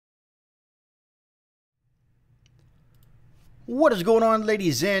What is going on,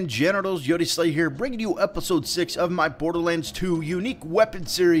 ladies and genitals? Yodi Slay here, bringing you episode 6 of my Borderlands 2 unique weapon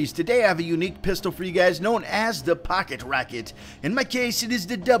series. Today I have a unique pistol for you guys known as the Pocket Rocket. In my case, it is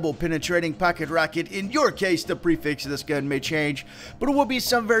the double penetrating Pocket Rocket. In your case, the prefix of this gun may change, but it will be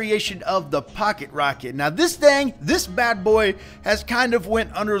some variation of the Pocket Rocket. Now this bad boy, has kind of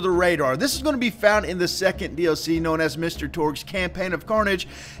went under the radar. This is going to be found in the second DLC known as Mr. Torgue's Campaign of Carnage,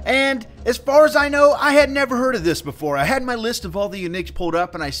 and as far as I know, I had never heard of this before. I had my list of all the uniques pulled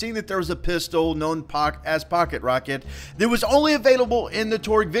up, and I seen that there was a pistol known as Pocket Rocket that was only available in the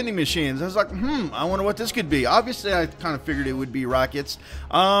Torgue vending machines. I was like, I wonder what this could be. Obviously, I kind of figured it would be rockets,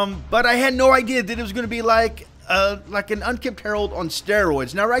 but I had no idea that it was going to be like an Unkempt Herald on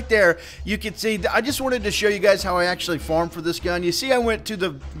steroids. Now right there, you can see, I just wanted to show you guys how I actually farmed for this gun. You see I went to the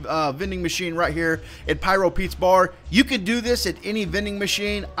vending machine right here at Pyro Pete's bar. You could do this at any vending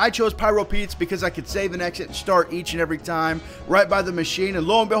machine. I chose Pyro Pete's because I could save and exit and start each and every time right by the machine, and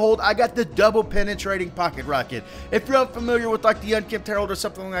lo and behold, I got the double penetrating Pocket Rocket. If you're unfamiliar with like the Unkempt Herald or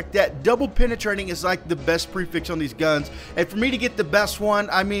something like that, double penetrating is like the best prefix on these guns, and for me to get the best one,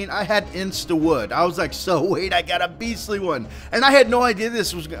 I mean, I had insta-wood. I was like, so wait, I got a beastly one, and I had no idea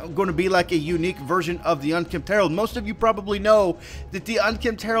this was going to be like a unique version of the Unkempt Herald. Most of you probably know that the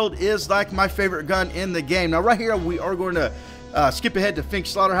Unkempt Herald is like my favorite gun in the game. Now right here we are going to skip ahead to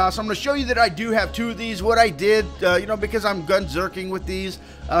Fink's Slaughterhouse. I'm going to show you that I do have two of these. What I did, because I'm gun zerking with these,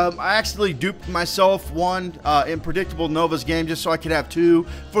 I actually duped myself one in Predictable Nova's game just so I could have two.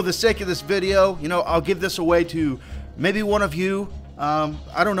 For the sake of this video, I'll give this away to maybe one of you.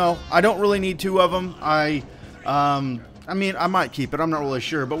 I don't know. I don't really need two of them. I mean, I might keep it. I'm not really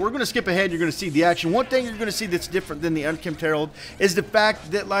sure. But we're going to skip ahead. You're going to see the action. One thing you're going to see that's different than the Unkempt Herald is the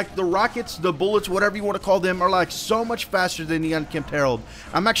fact that, like, the rockets, the bullets, whatever you want to call them, are, like, so much faster than the Unkempt Herald.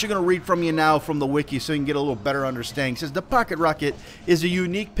 I'm actually going to read from you now from the wiki so you can get a little better understanding. It says, the Pocket Rocket is a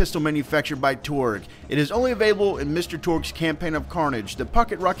unique pistol manufactured by Torgue. It is only available in Mr. Torgue's Campaign of Carnage. The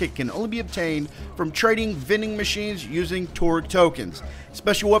Pocket Rocket can only be obtained from trading vending machines using Torgue tokens.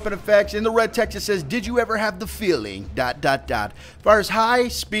 Special weapon effects. In the red text it says, did you ever have the feeling... ... Fires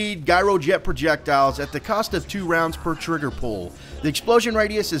high-speed gyrojet projectiles at the cost of 2 rounds per trigger pull. The explosion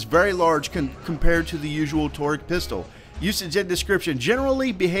radius is very large compared to the usual Torgue pistol. Usage and description: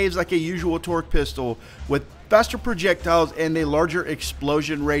 generally behaves like a usual Torgue pistol with faster projectiles and a larger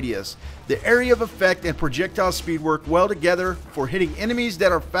explosion radius. The area of effect and projectile speed work well together for hitting enemies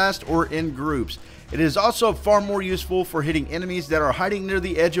that are fast or in groups. It is also far more useful for hitting enemies that are hiding near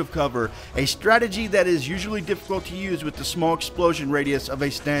the edge of cover, a strategy that is usually difficult to use with the small explosion radius of a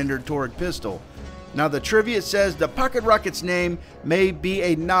standard Torgue pistol. Now the trivia says the Pocket Rocket's name may be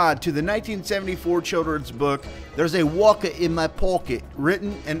a nod to the 1974 children's book There's a Walker in My Pocket,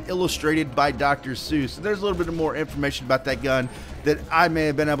 written and illustrated by Dr. Seuss. So there's a little bit more information about that gun that I may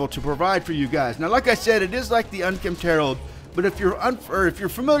have been able to provide for you guys. Now like I said, it is like the Unkempt Herald, but if you're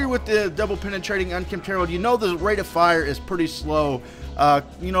familiar with the double penetrating Unkempt Herald, you know the rate of fire is pretty slow.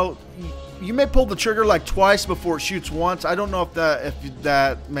 You may pull the trigger like twice before it shoots once. I don't know if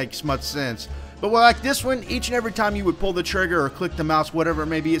that makes much sense. But like this one, each and every time you would pull the trigger or click the mouse, whatever it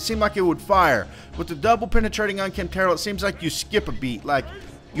may be, it seemed like it would fire. With the double penetrating Unkempt Herald, it seems like you skip a beat. Like,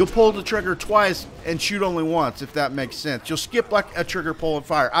 you'll pull the trigger twice and shoot only once, if that makes sense. You'll skip like a trigger pull and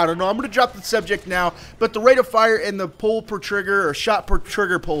fire. I don't know. I'm going to drop the subject now, but the rate of fire and the pull per trigger or shot per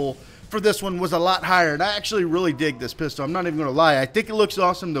trigger pull for this one was a lot higher, and I actually really dig this pistol. I'm not even going to lie. I think it looks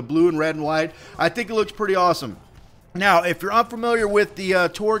awesome, the blue and red and white. I think it looks pretty awesome. Now, if you're unfamiliar with the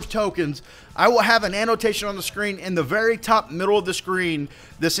Torgue tokens, I will have an annotation on the screen in the very top middle of the screen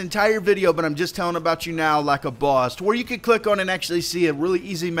this entire video, but I'm just telling about you now like a boss, to where you can click on and actually see a really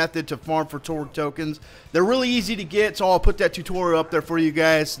easy method to farm for Torgue tokens. They're really easy to get, so I'll put that tutorial up there for you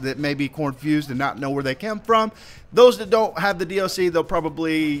guys that may be confused and not know where they come from. Those that don't have the DLC, they'll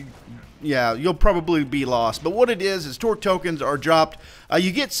probably... yeah, you'll probably be lost. But what it is Torgue tokens are dropped.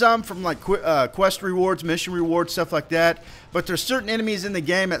 You get some from like quest rewards, mission rewards, stuff like that. But there's certain enemies in the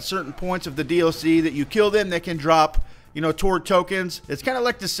game at certain points of the DLC that you kill them, they can drop, Torgue tokens. It's kind of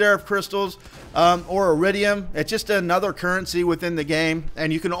like the Seraph crystals or Iridium. It's just another currency within the game,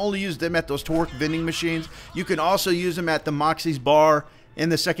 and you can only use them at those Torgue vending machines. You can also use them at the Moxie's bar in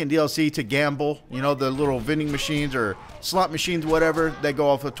the second DLC to gamble. The little vending machines or slot machines, whatever, they go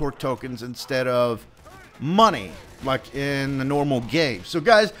off of Torgue tokens instead of money like in the normal game. So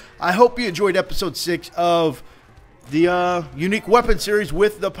guys, I hope you enjoyed episode 6 of the unique weapon series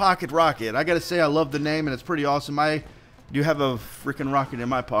with the Pocket Rocket. I gotta say, I love the name and it's pretty awesome. I do have a freaking rocket in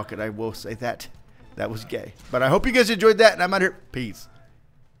my pocket. I will say that. That was gay. But I hope you guys enjoyed that, and I'm out here. Peace.